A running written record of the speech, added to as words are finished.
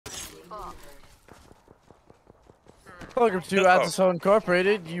Welcome to Atlas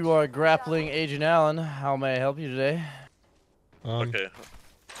Incorporated. You are grappling Agent Allen. How may I help you today? Okay.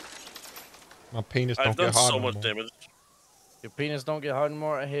 My penis don't I've get done hard so no much more. damage. Your penis don't get hard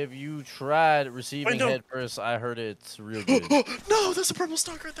anymore. Have you tried receiving no. head first? I heard it's real good. No, there's a purple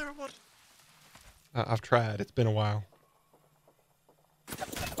stock right there. What? I've tried. It's been a while.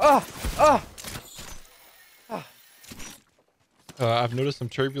 I've noticed some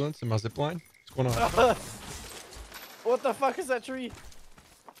turbulence in my zipline. What's going on? What the fuck is that tree?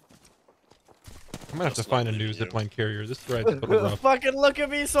 I'm gonna have to find a new zipline carrier. This ride's a little rough. Fucking look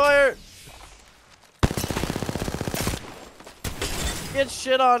at me, Sawyer! Get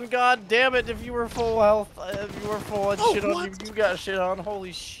shit on, god damn it! If you were full health, if you were full and shit on you, you got shit on.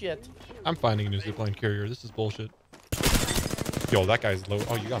 Holy shit! I'm finding a new zipline carrier. This is bullshit. Yo, that guy's low.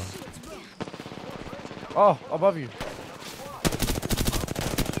 Oh, you got him. Oh, above you.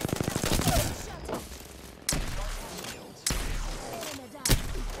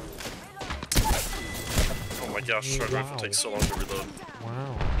 Oh my gosh, short rifle takes so long to reload.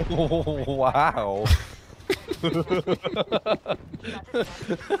 Wow. Oh, wow. I'm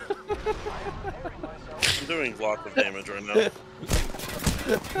doing lots of damage right now.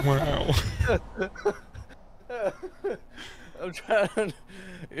 Wow. I'm trying.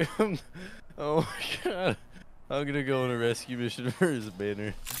 Oh my god. I'm gonna go on a rescue mission for his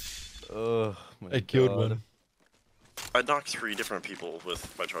banner. Oh my god. I killed one. I knocked 3 different people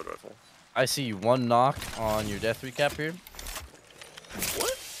with my charge rifle. I see one knock on your death recap here.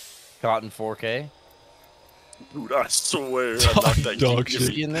 What? Caught in 4K. Dude, I swear I knocked that Dog kid. You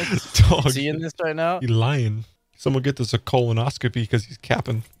shit. seeing this? Dog Seeing shit. this right now? You lying. Someone get this a colonoscopy because he's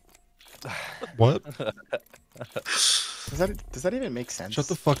capping. What? Does that even make sense? Shut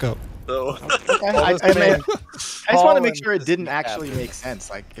the fuck up. No. I just want to make sure it didn't actually make sense.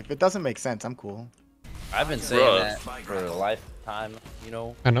 Like, if it doesn't make sense, I'm cool. I've been saying that for a lifetime, you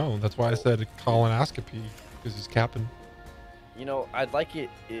know. I know. That's why I said colonoscopy because he's capping. You know, I'd like it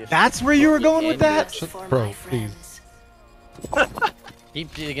if... That's where you were going with that? Bro, please.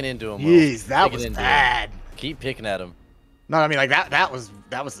 Keep digging into him, Will. Jeez, that Digging was into bad. him. Keep picking at him. No, I mean, like, that was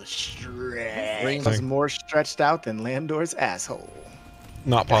a stretch. It was more stretched out than Landor's asshole.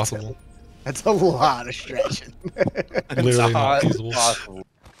 Not possible. That's a lot of stretching. Literally not feasible. Possible.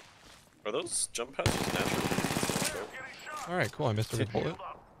 Are those jump pads just natural? All right, cool. I missed a bullet.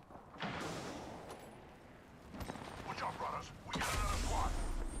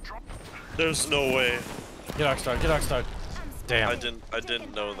 There's no way. Get arc start, get arc start. Damn. I didn't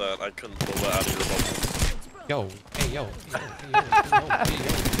know that. I couldn't pull that out of your bubble. Yo, hey yo, hey yo.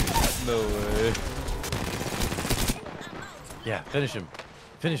 No way. Yeah, finish him.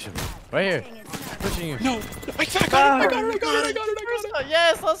 Finish him. Right here. Pushing you. No, I got it.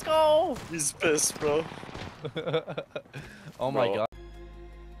 Yes, let's go. He's pissed, bro. Oh my god.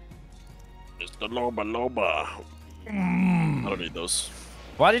 It's the Loba. I don't need those.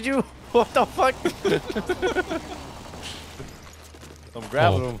 Why did you? What the fuck? I'm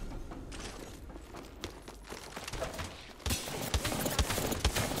grabbing him.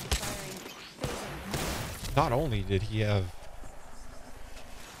 Not only did he have...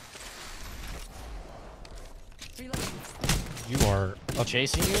 You are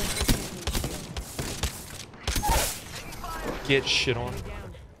Chasing you? Get shit on.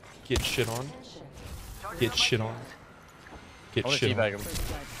 Get shit on. Get shit on. Get shit on.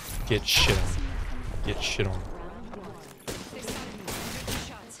 Get shit on. Get shit on.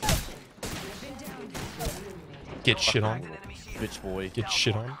 Get shit on. Bitch boy. Get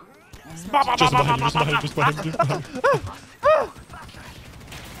shit on. Just behind you, just behind you.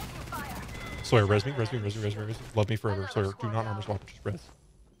 Sawyer, res me. Love me forever. Sawyer, do not armor swap, just res.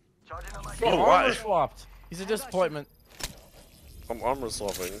 Oh, why? Armor swapped. He's a disappointment. I'm armor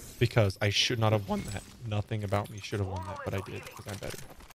swapping. Because I should not have won that. Nothing about me should have won that, but I did, because I'm better.